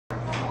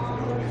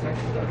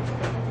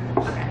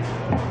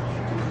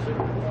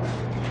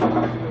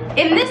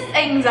In this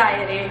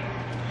anxiety,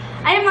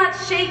 I am not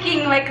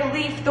shaking like a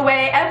leaf the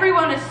way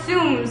everyone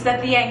assumes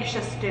that the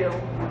anxious do.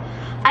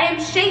 I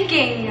am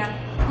shaking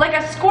like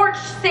a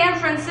scorched San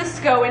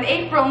Francisco in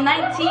April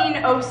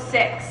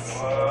 1906.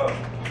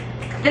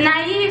 The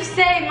naive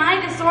say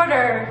my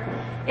disorder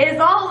is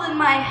all in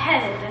my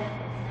head.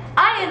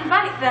 I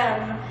invite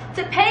them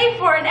to pay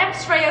for an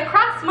x-ray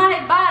across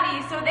my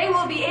body so they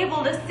will be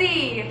able to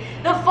see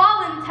the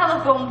fallen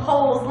telephone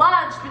poles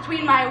lodged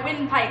between my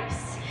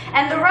windpipes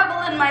and the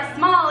rubble in my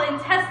small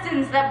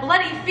intestines that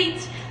bloody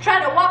feet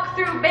try to walk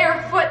through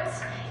barefoot.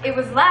 It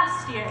was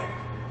last year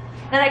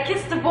that I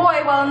kissed a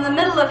boy while in the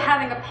middle of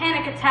having a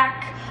panic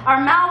attack, our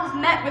mouths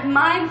met with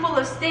mine full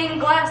of stained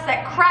glass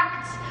that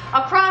cracked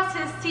across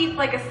his teeth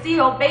like a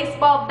steel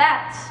baseball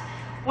bat.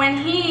 When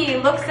he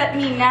looks at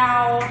me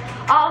now,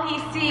 all he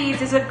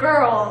sees is a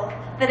girl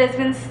that has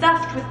been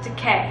stuffed with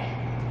decay.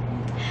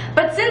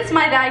 But since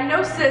my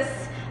diagnosis,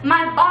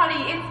 my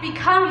body, it's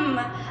become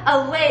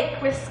a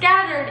lake with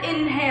scattered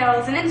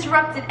inhales and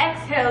interrupted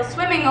exhales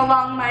swimming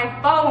along my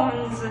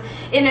bones.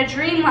 In a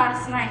dream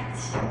last night,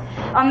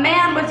 a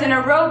man was in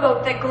a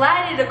rowboat that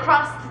glided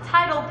across the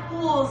tidal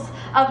pools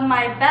of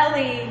my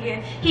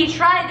belly. He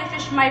tried to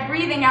fish my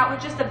breathing out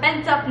with just a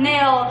bent up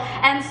nail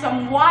and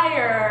some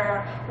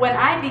wire. When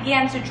I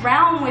began to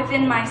drown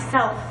within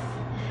myself,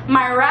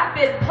 my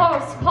rapid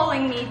pulse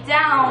pulling me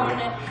down,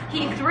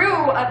 he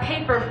threw a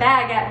paper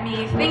bag at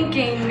me,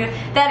 thinking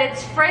that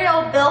its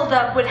frail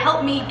buildup would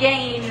help me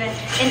gain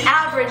an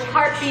average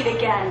heartbeat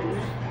again.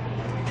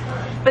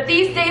 But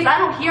these days I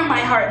don't hear my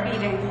heart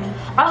beating.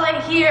 All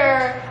I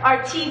hear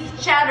are teeth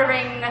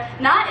chattering,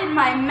 not in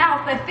my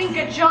mouth. I think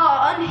a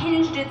jaw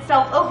unhinged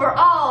itself over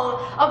all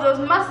of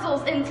those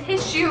muscles and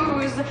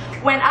tissues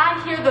when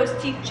I hear those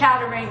teeth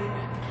chattering.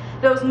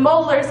 Those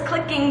molars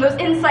clicking, those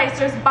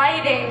incisors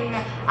biting.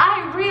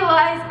 I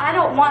realize I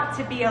don't want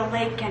to be a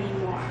lake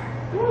anymore.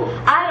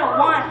 I don't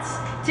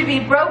want to be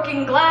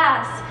broken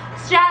glass,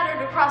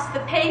 shattered across the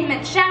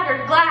pavement,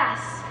 shattered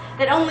glass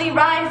that only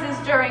rises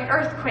during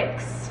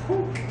earthquakes.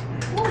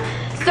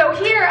 So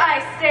here I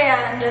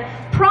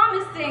stand,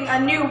 promising a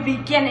new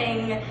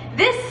beginning.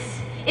 This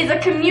is a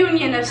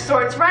communion of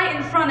sorts right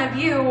in front of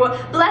you.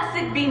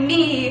 Blessed be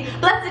me.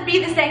 Blessed be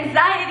this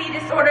anxiety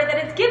disorder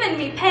that has given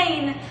me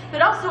pain,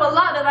 but also a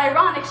lot of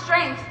ironic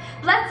strength.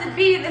 Blessed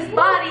be this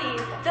body,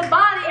 the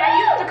body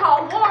I used to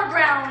call war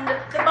ground,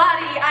 the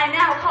body I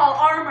now call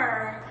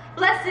armor.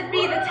 Blessed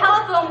be the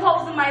telephone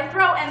poles in my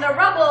throat and the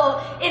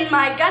rubble in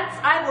my guts.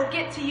 I will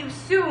get to you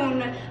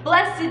soon.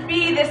 Blessed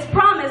be this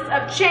promise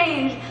of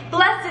change.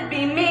 Blessed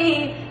be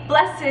me.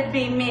 Blessed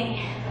be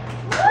me.